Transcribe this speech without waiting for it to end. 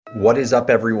What is up,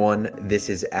 everyone? This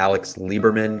is Alex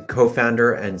Lieberman,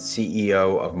 co-founder and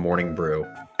CEO of Morning Brew.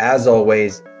 As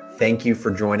always, thank you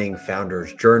for joining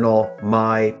Founders Journal,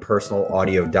 my personal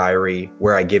audio diary,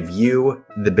 where I give you,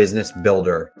 the business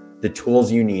builder, the tools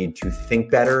you need to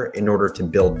think better in order to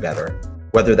build better,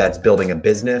 whether that's building a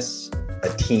business, a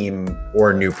team,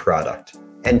 or a new product.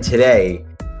 And today,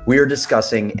 we are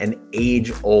discussing an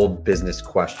age-old business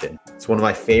question. It's one of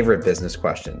my favorite business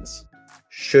questions.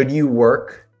 Should you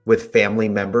work with family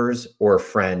members or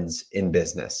friends in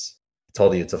business? I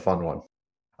told you it's a fun one.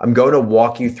 I'm going to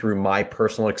walk you through my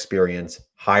personal experience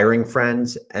hiring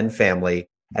friends and family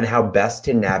and how best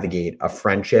to navigate a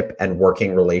friendship and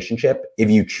working relationship if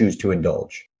you choose to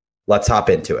indulge. Let's hop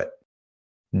into it.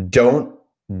 Don't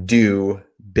do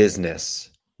business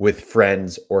with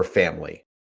friends or family,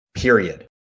 period.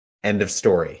 End of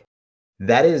story.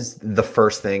 That is the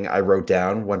first thing I wrote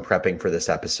down when prepping for this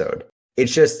episode.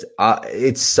 It's just,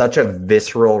 it's such a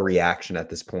visceral reaction at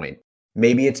this point.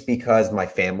 Maybe it's because my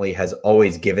family has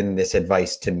always given this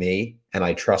advice to me and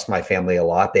I trust my family a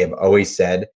lot. They have always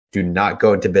said, do not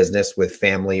go into business with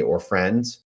family or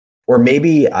friends. Or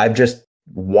maybe I've just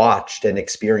watched and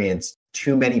experienced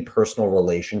too many personal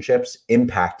relationships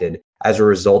impacted as a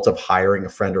result of hiring a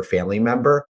friend or family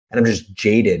member. And I'm just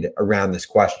jaded around this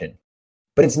question.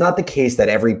 But it's not the case that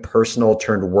every personal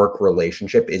turned work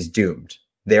relationship is doomed.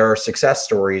 There are success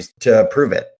stories to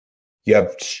prove it. You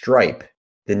have Stripe,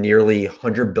 the nearly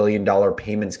 $100 billion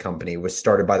payments company was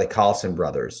started by the Collison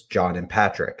brothers, John and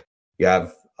Patrick. You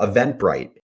have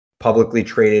Eventbrite, publicly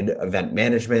traded event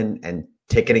management and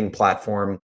ticketing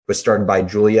platform was started by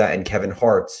Julia and Kevin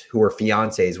Hartz, who were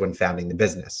fiancés when founding the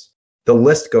business. The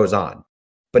list goes on.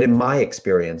 But in my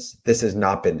experience, this has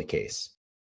not been the case.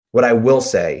 What I will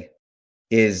say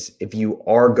is if you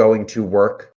are going to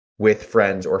work with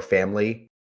friends or family,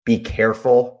 be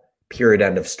careful, period,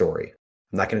 end of story.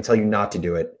 I'm not going to tell you not to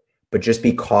do it, but just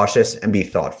be cautious and be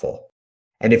thoughtful.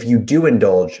 And if you do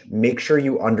indulge, make sure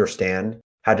you understand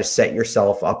how to set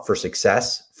yourself up for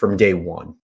success from day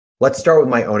one. Let's start with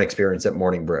my own experience at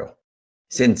Morning Brew.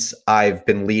 Since I've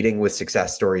been leading with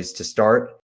success stories to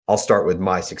start, I'll start with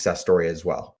my success story as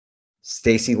well.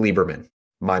 Stacy Lieberman,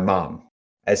 my mom.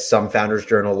 As some Founders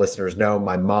Journal listeners know,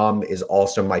 my mom is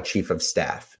also my chief of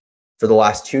staff. For the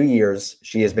last 2 years,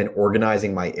 she has been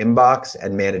organizing my inbox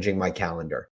and managing my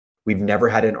calendar. We've never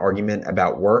had an argument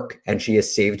about work, and she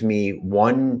has saved me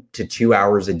 1 to 2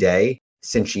 hours a day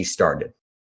since she started.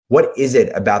 What is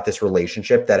it about this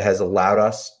relationship that has allowed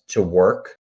us to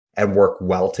work and work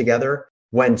well together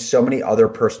when so many other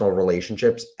personal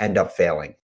relationships end up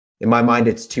failing? In my mind,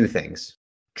 it's two things: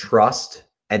 trust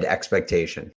and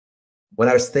expectation. When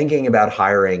I was thinking about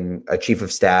hiring a chief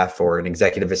of staff or an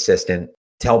executive assistant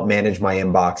to help manage my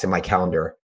inbox and my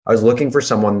calendar, I was looking for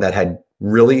someone that had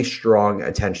really strong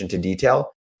attention to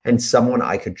detail and someone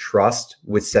I could trust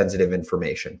with sensitive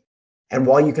information. And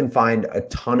while you can find a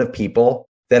ton of people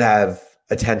that have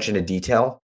attention to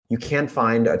detail, you can't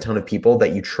find a ton of people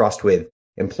that you trust with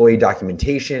employee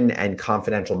documentation and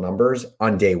confidential numbers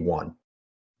on day one.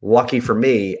 Lucky for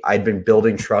me, I'd been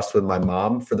building trust with my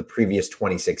mom for the previous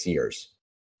 26 years.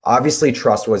 Obviously,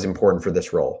 trust was important for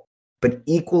this role, but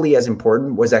equally as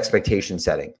important was expectation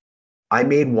setting. I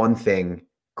made one thing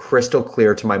crystal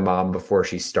clear to my mom before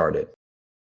she started.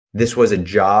 This was a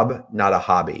job, not a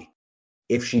hobby.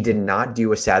 If she did not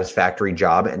do a satisfactory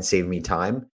job and save me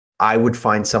time, I would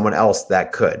find someone else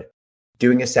that could.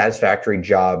 Doing a satisfactory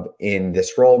job in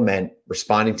this role meant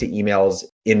responding to emails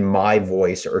in my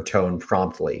voice or tone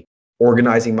promptly,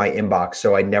 organizing my inbox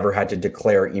so I never had to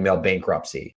declare email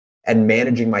bankruptcy, and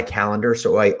managing my calendar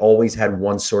so I always had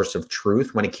one source of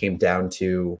truth when it came down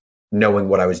to knowing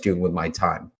what I was doing with my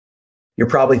time. You're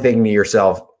probably thinking to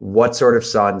yourself, what sort of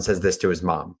son says this to his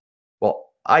mom? Well,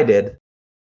 I did.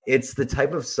 It's the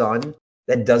type of son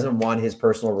that doesn't want his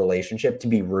personal relationship to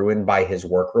be ruined by his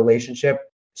work relationship.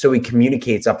 So he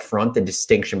communicates up front the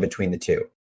distinction between the two.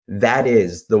 That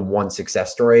is the one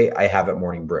success story I have at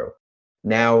Morning Brew.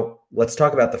 Now, let's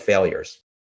talk about the failures.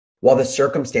 While the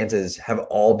circumstances have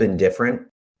all been different,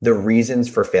 the reasons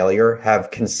for failure have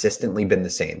consistently been the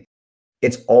same.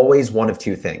 It's always one of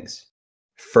two things.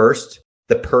 First,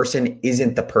 the person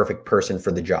isn't the perfect person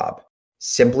for the job.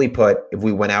 Simply put, if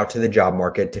we went out to the job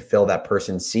market to fill that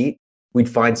person's seat, we'd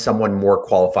find someone more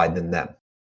qualified than them.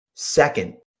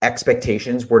 Second,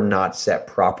 expectations were not set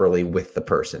properly with the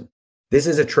person. This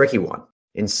is a tricky one.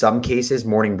 In some cases,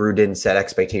 Morning Brew didn't set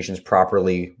expectations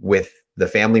properly with the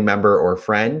family member or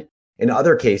friend. In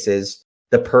other cases,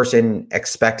 the person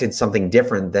expected something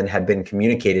different than had been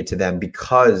communicated to them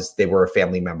because they were a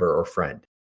family member or friend.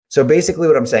 So basically,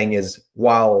 what I'm saying is,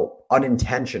 while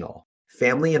unintentional,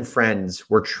 family and friends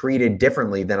were treated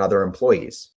differently than other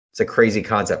employees. It's a crazy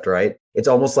concept, right? It's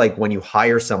almost like when you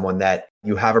hire someone that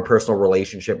you have a personal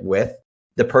relationship with,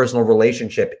 the personal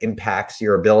relationship impacts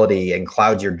your ability and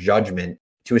clouds your judgment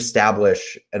to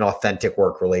establish an authentic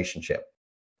work relationship.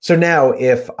 So now,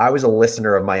 if I was a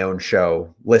listener of my own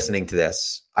show listening to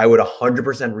this, I would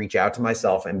 100% reach out to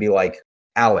myself and be like,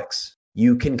 Alex,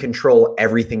 you can control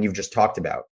everything you've just talked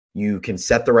about. You can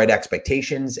set the right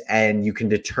expectations and you can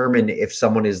determine if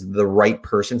someone is the right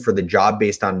person for the job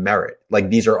based on merit. Like,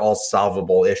 these are all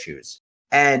solvable issues.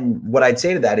 And what I'd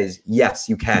say to that is, yes,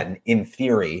 you can in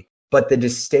theory, but the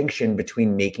distinction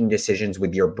between making decisions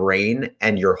with your brain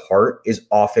and your heart is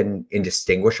often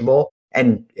indistinguishable.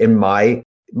 And in my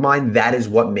mind, that is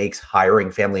what makes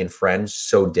hiring family and friends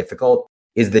so difficult,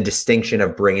 is the distinction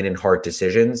of brain and heart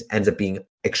decisions ends up being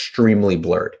extremely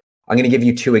blurred. I'm going to give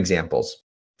you two examples.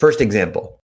 First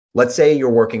example, let's say you're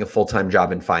working a full-time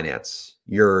job in finance.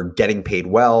 You're getting paid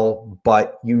well,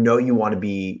 but you know you want to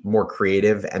be more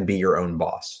creative and be your own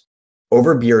boss.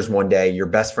 Over beers one day, your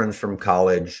best friends from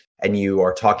college and you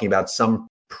are talking about some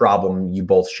problem you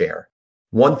both share.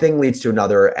 One thing leads to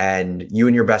another, and you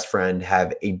and your best friend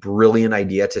have a brilliant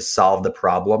idea to solve the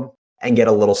problem and get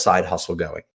a little side hustle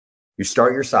going. You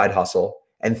start your side hustle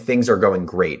and things are going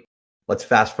great. Let's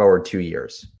fast forward 2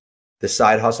 years. The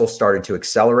side hustle started to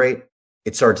accelerate.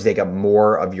 It started to take up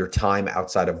more of your time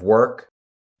outside of work.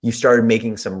 You started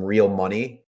making some real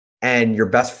money, and your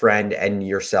best friend and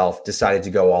yourself decided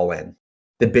to go all in.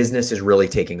 The business is really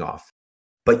taking off,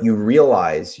 but you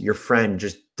realize your friend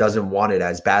just doesn't want it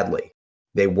as badly.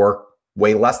 They work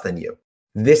way less than you.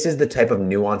 This is the type of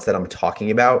nuance that I'm talking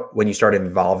about when you start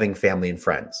involving family and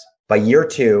friends. By year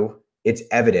 2, it's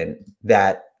evident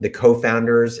that the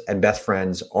co-founders and best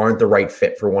friends aren't the right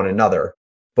fit for one another.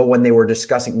 But when they were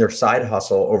discussing their side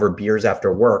hustle over beers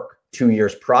after work 2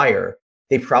 years prior,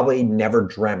 they probably never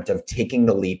dreamt of taking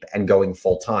the leap and going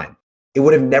full time. It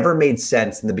would have never made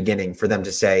sense in the beginning for them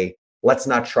to say, let's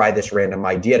not try this random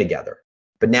idea together.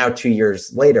 But now 2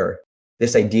 years later,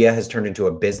 this idea has turned into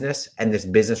a business, and this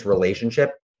business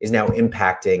relationship is now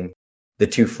impacting the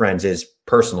two friends'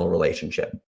 personal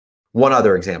relationship. One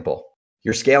other example.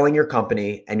 You're scaling your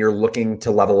company and you're looking to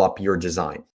level up your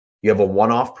design. You have a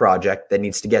one-off project that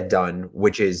needs to get done,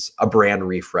 which is a brand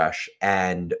refresh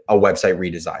and a website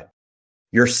redesign.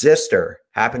 Your sister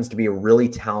happens to be a really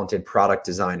talented product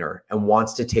designer and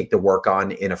wants to take the work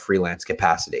on in a freelance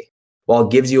capacity. While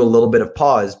it gives you a little bit of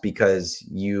pause because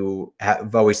you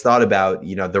have always thought about,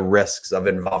 the risks of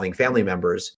involving family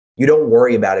members, you don't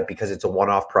worry about it because it's a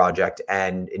one-off project.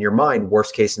 And in your mind,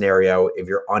 worst case scenario, if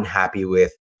you're unhappy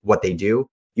with what they do,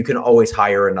 you can always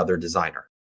hire another designer.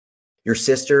 Your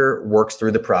sister works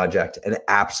through the project and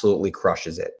absolutely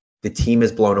crushes it. The team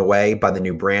is blown away by the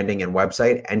new branding and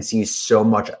website and sees so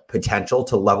much potential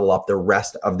to level up the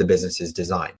rest of the business's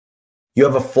design. You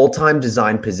have a full-time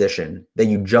design position that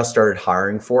you just started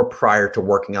hiring for prior to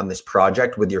working on this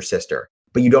project with your sister,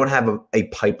 but you don't have a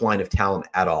pipeline of talent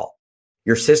at all.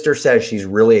 Your sister says she's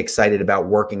really excited about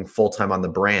working full-time on the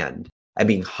brand and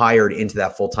being hired into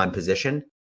that full-time position,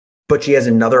 but she has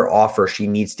another offer she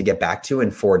needs to get back to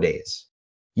in 4 days.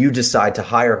 You decide to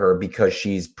hire her because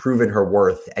she's proven her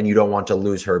worth and you don't want to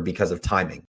lose her because of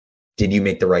timing. Did you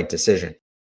make the right decision?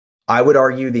 I would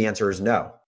argue the answer is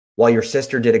no. While your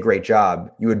sister did a great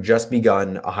job, you had just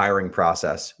begun a hiring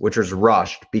process, which was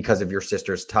rushed because of your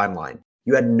sister's timeline.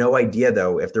 You had no idea,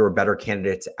 though, if there were better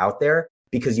candidates out there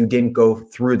because you didn't go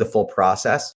through the full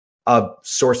process of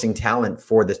sourcing talent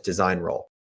for this design role.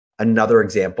 Another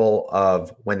example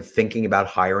of when thinking about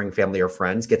hiring family or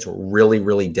friends gets really,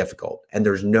 really difficult, and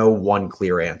there's no one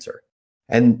clear answer.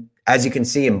 And as you can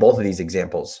see in both of these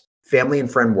examples, family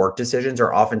and friend work decisions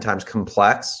are oftentimes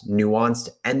complex, nuanced,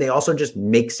 and they also just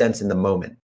make sense in the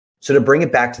moment. So to bring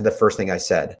it back to the first thing I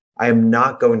said, I am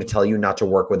not going to tell you not to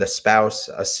work with a spouse,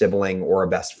 a sibling, or a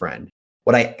best friend.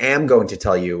 What I am going to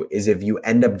tell you is if you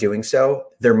end up doing so,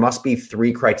 there must be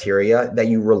 3 criteria that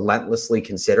you relentlessly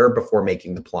consider before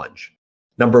making the plunge.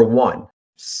 Number 1,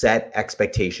 set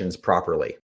expectations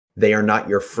properly. They are not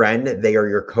your friend, they are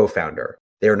your co-founder.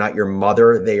 They are not your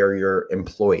mother, they are your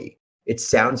employee. It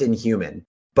sounds inhuman,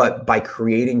 but by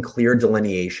creating clear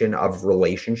delineation of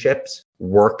relationships,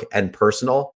 work and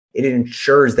personal, it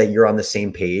ensures that you're on the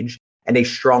same page. And a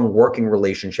strong working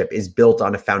relationship is built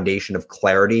on a foundation of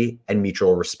clarity and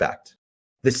mutual respect.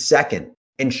 The second,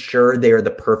 ensure they are the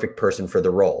perfect person for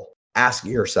the role. Ask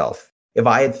yourself, if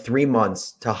I had 3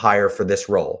 months to hire for this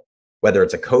role, whether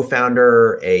it's a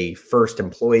co-founder, a first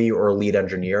employee, or a lead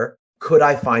engineer, could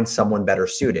I find someone better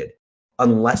suited?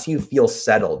 unless you feel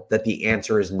settled that the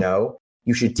answer is no,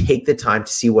 you should take the time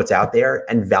to see what's out there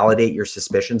and validate your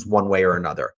suspicions one way or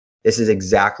another. This is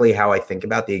exactly how I think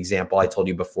about the example I told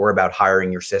you before about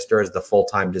hiring your sister as the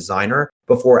full-time designer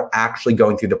before actually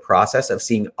going through the process of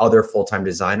seeing other full-time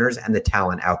designers and the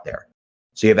talent out there.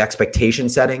 So you have expectation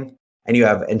setting and you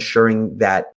have ensuring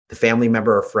that the family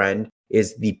member or friend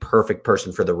is the perfect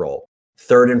person for the role.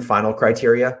 Third and final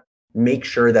criteria, make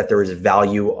sure that there is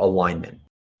value alignment.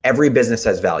 Every business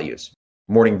has values.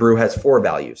 Morning Brew has 4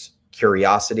 values: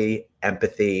 curiosity,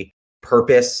 empathy,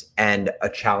 purpose, and a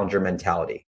challenger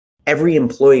mentality. Every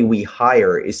employee we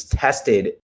hire is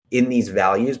tested in these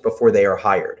values before they are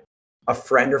hired. A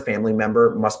friend or family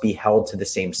member must be held to the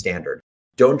same standard.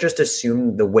 Don't just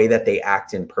assume the way that they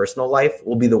act in personal life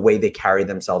will be the way they carry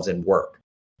themselves in work.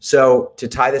 So to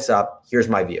tie this up, here's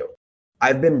my view.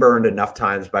 I've been burned enough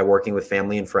times by working with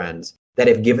family and friends that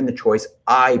if given the choice,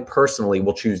 I personally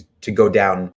will choose to go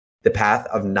down the path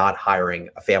of not hiring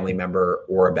a family member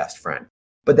or a best friend.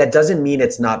 But that doesn't mean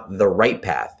it's not the right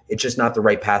path. It's just not the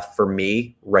right path for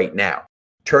me right now.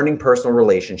 Turning personal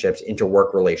relationships into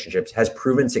work relationships has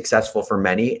proven successful for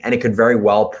many, and it could very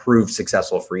well prove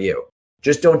successful for you.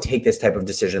 Just don't take this type of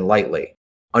decision lightly.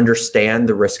 Understand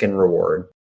the risk and reward.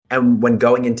 And when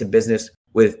going into business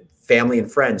with family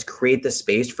and friends, create the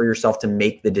space for yourself to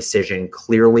make the decision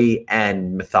clearly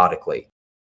and methodically.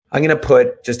 I'm going to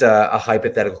put just a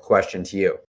hypothetical question to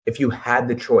you. If you had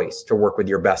the choice to work with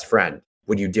your best friend,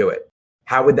 would you do it?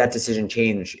 How would that decision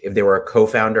change if they were a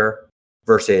co-founder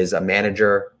versus a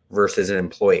manager versus an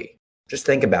employee? Just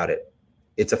think about it.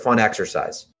 It's a fun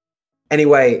exercise.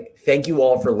 Anyway, thank you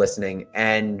all for listening.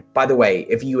 And by the way,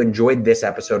 if you enjoyed this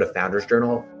episode of Founders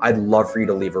Journal, I'd love for you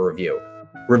to leave a review.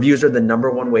 Reviews are the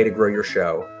 #1 way to grow your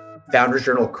show. Founders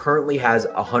Journal currently has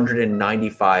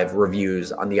 195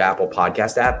 reviews on the Apple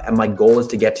Podcast app, and my goal is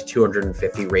to get to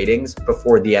 250 ratings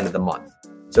before the end of the month.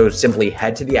 So simply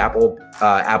head to the Apple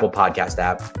Podcast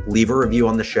app, leave a review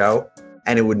on the show,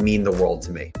 and it would mean the world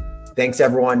to me. Thanks,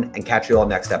 everyone, and catch you all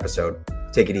next episode.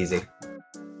 Take it easy.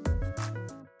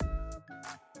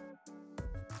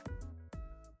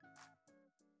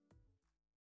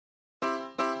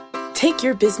 Take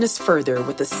your business further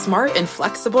with the smart and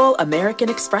flexible American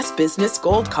Express Business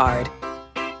Gold Card.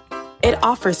 It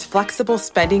offers flexible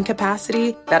spending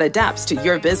capacity that adapts to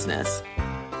your business.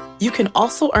 You can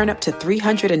also earn up to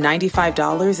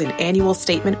 $395 in annual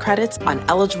statement credits on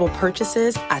eligible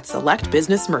purchases at select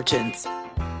business merchants.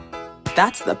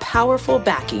 That's the powerful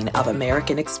backing of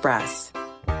American Express.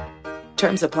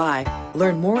 Terms apply.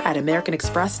 Learn more at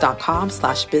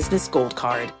americanexpress.com/business gold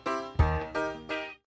card.